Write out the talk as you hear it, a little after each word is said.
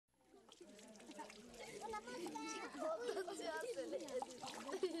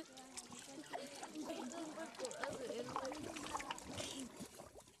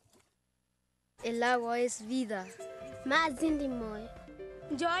El agua es vida. Mazindi moy.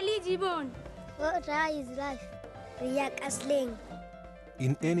 Jolly Jibon. Water is life. Riyak asling.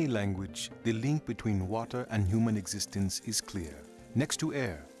 In any language, the link between water and human existence is clear. Next to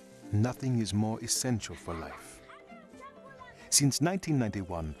air, nothing is more essential for life. Since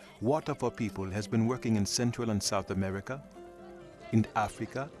 1991, Water for People has been working in Central and South America, in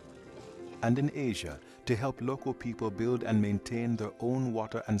Africa, and in Asia to help local people build and maintain their own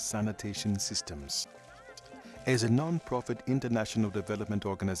water and sanitation systems. As a non-profit international development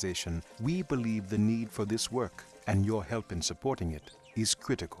organization, we believe the need for this work and your help in supporting it is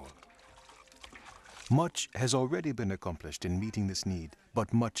critical. Much has already been accomplished in meeting this need,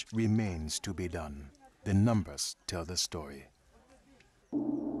 but much remains to be done. The numbers tell the story.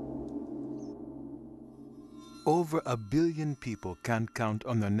 Over 1 billion people can't count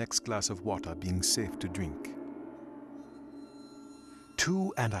on their next glass of water being safe to drink.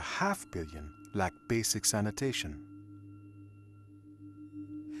 2.5 billion lack basic sanitation.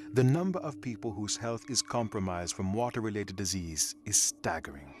 The number of people whose health is compromised from water-related disease is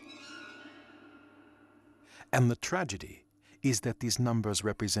staggering. And the tragedy is that these numbers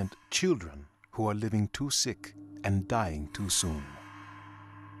represent children who are living too sick and dying too soon.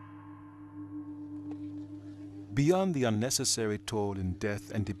 Beyond the unnecessary toll in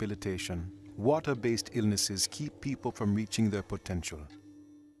death and debilitation, water-based illnesses keep people from reaching their potential.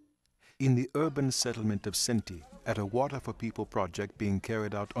 In the urban settlement of Senti, at a Water for People project being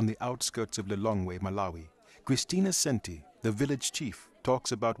carried out on the outskirts of Lilongwe, Malawi, Christina Senti, the village chief,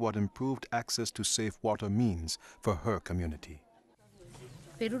 talks about what improved access to safe water means for her community.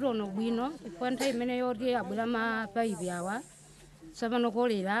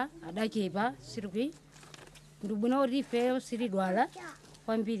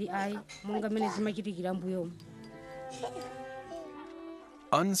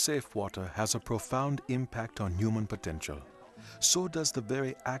 Unsafe water has a profound impact on human potential. So does the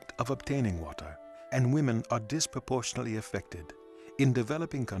very act of obtaining water, and women are disproportionately affected. In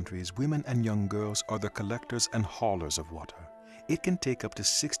developing countries, women and young girls are the collectors and haulers of water. It can take up to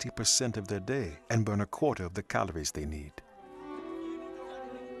 60% of their day and burn a quarter of the calories they need.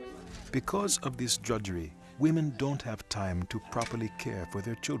 Because of this drudgery, women don't have time to properly care for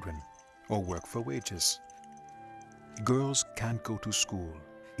their children or work for wages. Girls can't go to school.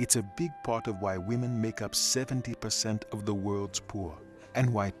 It's a big part of why women make up 70% of the world's poor,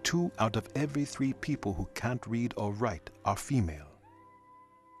 and why 2 out of every 3 people who can't read or write are female.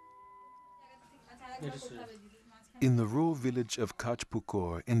 In the rural village of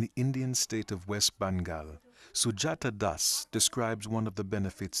Kachpukor in the Indian state of West Bengal, Sujata Das describes one of the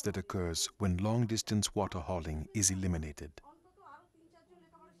benefits that occurs when long-distance water hauling is eliminated.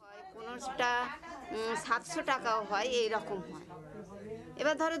 700 টাকাও হয় এই রকম হয়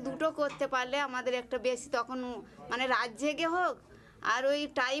এবার ধরো দুটো করতে পারলে আমাদের একটা বেশি তখন মানে রাত জেগে হোক আর ওই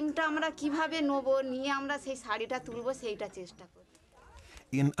টাইমটা আমরা কিভাবে নেব নিয়ে আমরা সেই শাড়িটা তুলব সেইটা চেষ্টা করি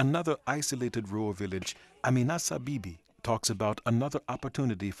In another isolated rural village, Aminasa Bibi talks about another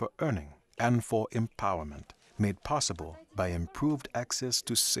opportunity for earning and for empowerment made possible by improved access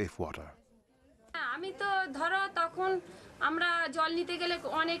to safe water. আমি তো ধরো তখন আমরা জল নিতে গেলে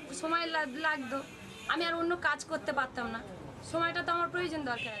অনেক সময় লাগতো আমি আর অন্য কাজ করতে পারতাম না সময়টা তো আমার প্রয়োজন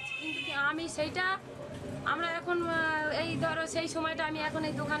দরকার আছে কিন্তু আমি সেইটা আমরা এখন এই ধরো সেই সময়টা আমি এখন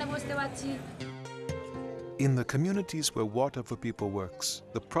এই দোকানে বসতে পারছি In the communities where Water for People works,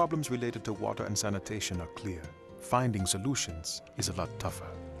 the problems related to water and sanitation are clear. Finding solutions is a lot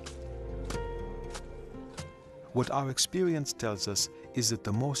tougher. What our experience tells us is that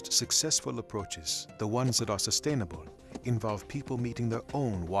the most successful approaches, the ones that are sustainable, involve people meeting their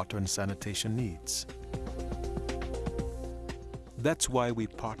own water and sanitation needs. That's why we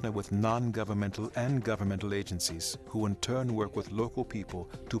partner with non-governmental and governmental agencies who in turn work with local people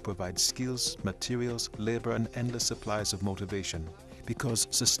to provide skills, materials, labor, and endless supplies of motivation, because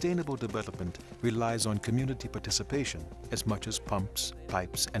sustainable development relies on community participation as much as pumps,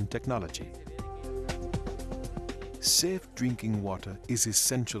 pipes, and technology. Safe drinking water is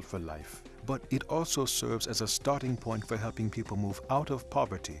essential for life, but it also serves as a starting point for helping people move out of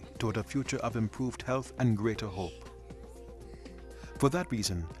poverty toward a future of improved health and greater hope. For that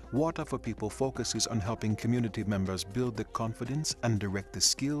reason, Water for People focuses on helping community members build the confidence and direct the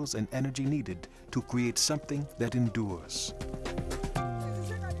skills and energy needed to create something that endures.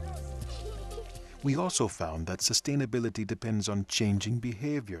 We also found that sustainability depends on changing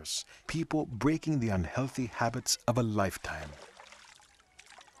behaviors, people breaking the unhealthy habits of a lifetime.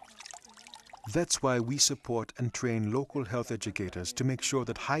 That's why we support and train local health educators to make sure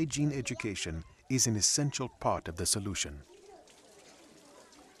that hygiene education is an essential part of the solution.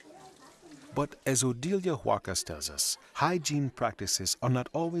 But as Odilia Huacas tells us, hygiene practices are not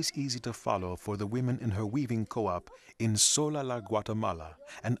always easy to follow for the women in her weaving co-op in Solala, Guatemala,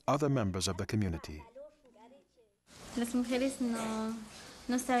 and other members of the community. Las mujeres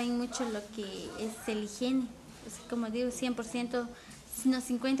no saben mucho lo que es el higiene. Es como digo, 100%, no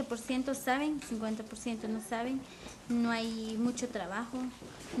 50% saben, 50% no saben. No hay mucho trabajo,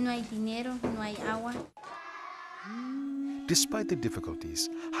 no hay dinero, no hay agua. Despite the difficulties,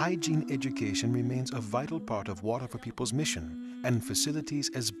 hygiene education remains a vital part of Water for People's mission, and facilities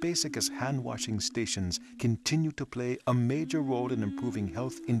as basic as hand-washing stations continue to play a major role in improving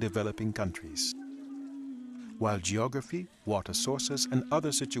health in developing countries. While geography, water sources, and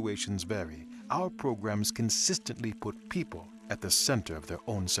other situations vary, our programs consistently put people at the center of their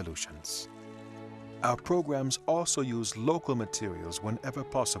own solutions. Our programs also use local materials whenever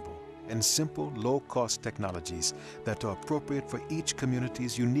possible, and simple, low-cost technologies that are appropriate for each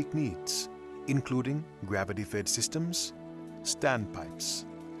community's unique needs, including gravity-fed systems, standpipes,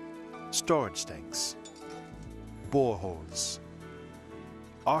 storage tanks, boreholes,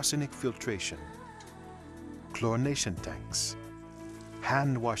 arsenic filtration, chlorination tanks,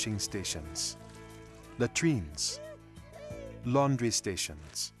 hand-washing stations, latrines, laundry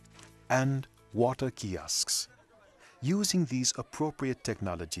stations, and water kiosks. Using these appropriate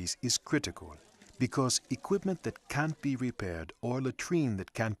technologies is critical because equipment that can't be repaired or latrine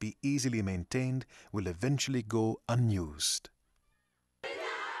that can't be easily maintained will eventually go unused.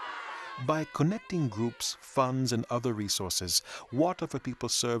 By connecting groups, funds, and other resources, Water for People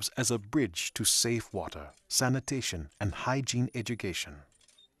serves as a bridge to safe water, sanitation, and hygiene education.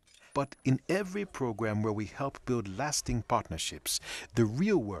 But in every program where we help build lasting partnerships, the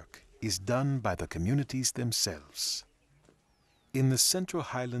real work is done by the communities themselves. In the Central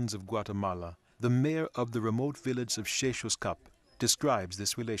Highlands of Guatemala, the mayor of the remote village of Xexoscap describes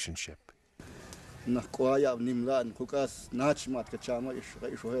this relationship.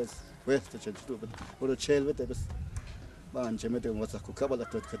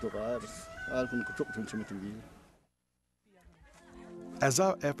 As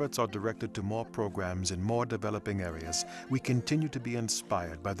our efforts are directed to more programs in more developing areas, we continue to be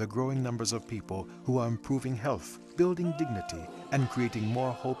inspired by the growing numbers of people who are improving health, building dignity, and creating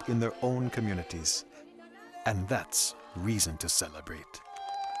more hope in their own communities. And that's reason to celebrate.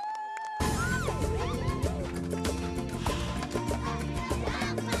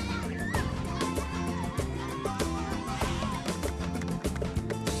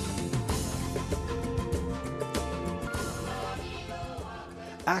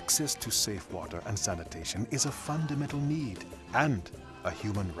 Access to safe water and sanitation is a fundamental need and a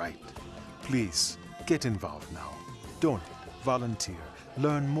human right. Please, get involved now. Donate, volunteer,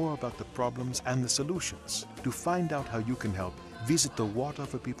 learn more about the problems and the solutions. To find out how you can help, visit the Water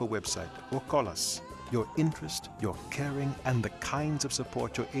for People website or call us. Your interest, your caring, and the kinds of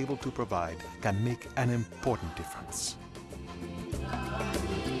support you're able to provide can make an important difference.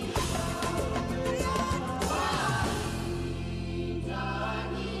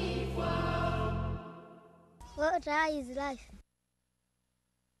 Water is life.